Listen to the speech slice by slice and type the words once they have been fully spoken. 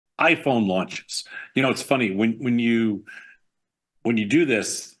iPhone launches. It's funny when you do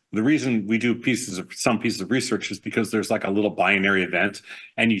this. The reason we do some pieces of research is because there's like a little binary event,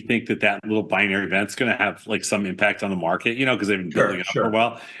 and you think that that little binary event's going to have like some impact on the market, because they've been building Sure, it up for a sure.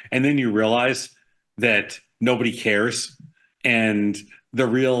 while, and then you realize that nobody cares, and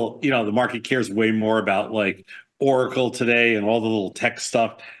the market cares way more about like Oracle today and all the little tech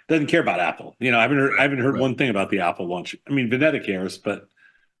stuff. Doesn't care about Apple. I haven't heard Right. one thing about the Apple launch. I mean, Vanetta cares, but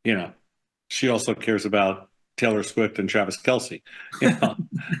you know, she also cares about Taylor Swift and Travis Kelce. You know,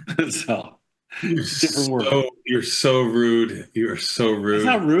 so different world. You're so rude. You're so That's rude.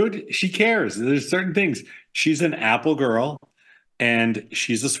 not rude. She cares. There's certain things. She's an Apple girl and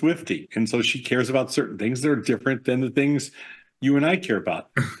she's a Swiftie. And so she cares about certain things that are different than the things you and I care about.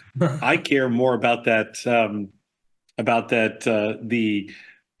 I care more about the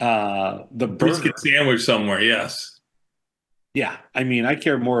Brisket burger. sandwich somewhere. Yes. Yeah. I mean, I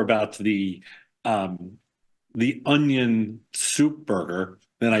care more about um the onion soup burger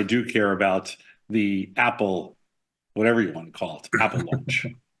than I do care about the Apple, whatever you want to call it, Apple launch.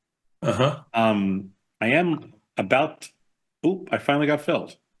 Uh-huh. Um, I am about. Oop! I finally got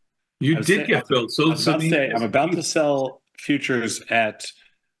filled. You I was did say, get filled. I So, was so about to the say I'm about to sell futures at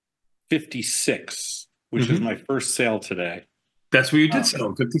 56, which is Mhm. my first sale today. That's where you did Uh,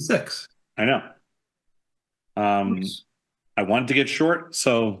 sell 56. I know. Um, Nice. I wanted to get short,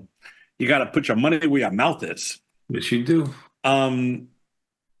 so you got to put your money where your mouth is. Yes, you do. Um,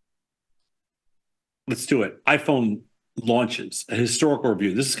 let's do it. iPhone launches, a historical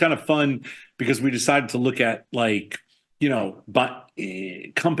review. This is kind of fun because we decided to look at but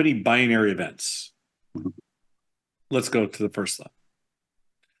company binary events. Let's go to the first slide.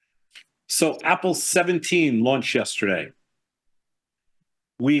 So Apple 17 launched yesterday.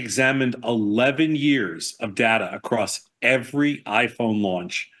 We examined 11 years of data across every iPhone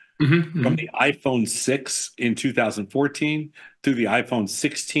launch Hmm, from hmm. the iPhone 6 in 2014 through the iPhone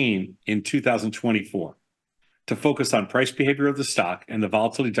 16 in 2024 to focus on price behavior of the stock and the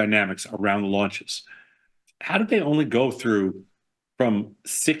volatility dynamics around the launches. How did they only go through from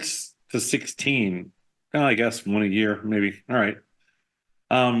 6 to 16? Well, I guess one a year, maybe. All right.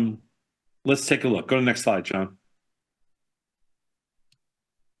 Um, let's take a look. Go to the next slide, John.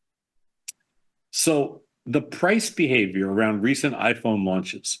 So the price behavior around recent iPhone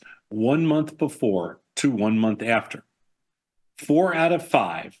launches, 1 month before to 1 month after. 4 out of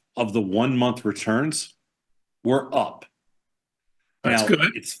 5 of the 1 month returns were up. That's Now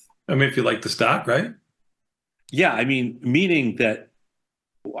good. it's I mean, if you like the stock, right? yeah, I mean, meaning that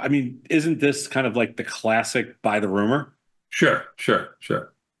isn't this kind of like the classic buy the rumor? Sure, sure,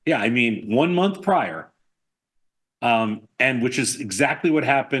 sure. Yeah, I mean, 1 month prior, and which is exactly what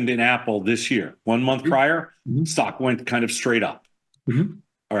happened in Apple this year. 1 month Mhm, prior, mhm, stock went kind of straight up. mhm.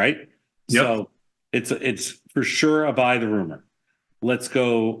 All right. Yep. So it's for sure a buy the rumor. Let's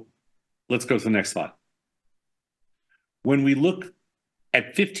go, let's go to the next slide. When we look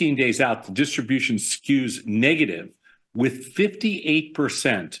at 15 days out, the distribution skews negative with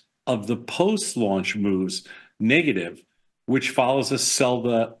 58% of the post-launch moves negative, which follows a sell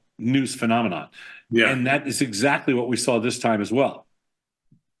the news phenomenon. Yeah, And that is exactly what we saw this time as well.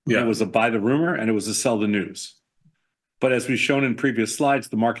 It yeah. was a buy the rumor and it was a sell the news. But as we've shown in previous slides,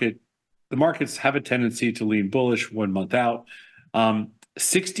 the markets have a tendency to lean bullish 1 month out.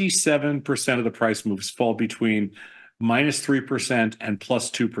 67% of the price moves fall between -3% and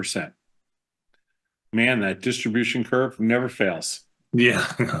 +2%. Man, that distribution curve never fails. Yeah.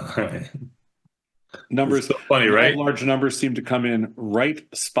 It's Numbers, so funny, law of right? large numbers seem to come in right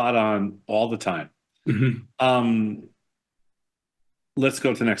spot on all the time. Hmm. Um, let's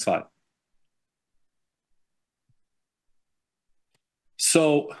go to the next slide.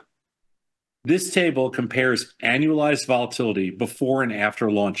 So this table compares annualized volatility before and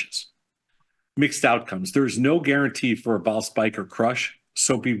after launches. Mixed outcomes. There is no guarantee for a vol spike or crush,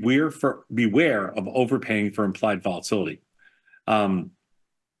 so beware of overpaying for implied volatility. Um,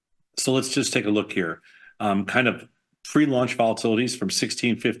 so let's just take a look here. Kind of pre-launch volatilities from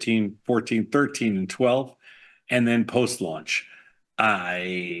 16, 15, 14, 13, and 12, and then post-launch.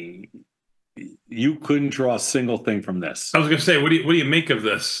 I You couldn't draw a single thing from this. I was going to say, what do you make of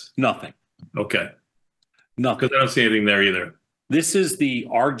this? Nothing. Okay, because Nothing. I don't see anything there either. This is the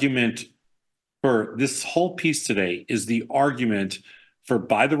argument for this whole piece today is the argument for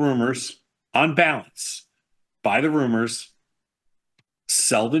buy the rumors on balance. Buy the rumors,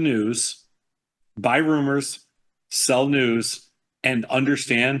 sell the news, buy rumors, sell news, and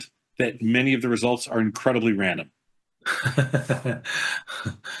understand that many of the results are incredibly random.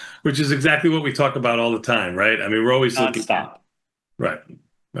 Which is exactly what we talk about all the time, right? I mean, we're always looking at, Nonstop. right.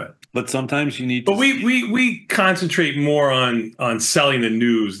 Right. But sometimes you need But to. we concentrate more on selling the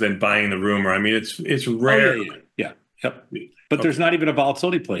news than buying the rumor. I mean, it's Oh, rare. yeah. Yep. But there's not even a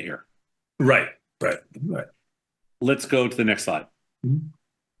volatility play here. Right. Let's go to the next slide. Mhm.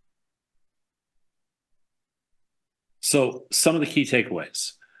 So some of the key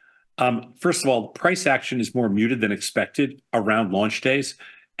takeaways. First of all, price action is more muted than expected around launch days,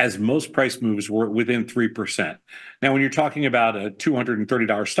 as most price moves were within 3%. Now, when you're talking about a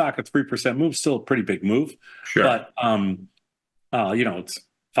 $230 stock, a 3% move is still a pretty big move. Sure. But it's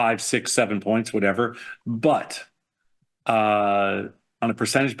 5, 6, 7 points, whatever. But on a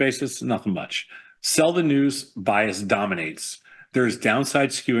percentage basis, nothing much. Sell the news, bias dominates. There's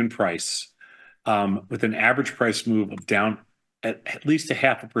downside skew in price, with an average price move of down at least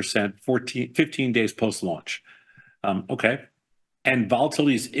 0.5%, 15 days post-launch. Okay. And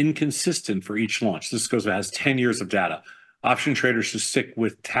volatility is inconsistent for each launch. This has 10 years of data. Option traders should stick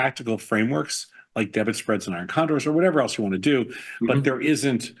with tactical frameworks like debit spreads and iron condors or whatever else you want to do, but there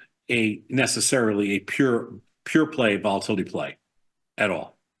isn't necessarily a pure play volatility play at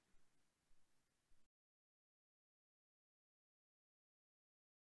all.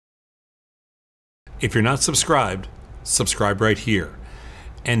 If you're not subscribed, subscribe right here.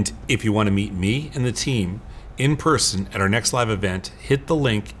 And if you want to meet me and the team in person at our next live event, hit the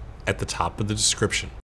link at the top of the description.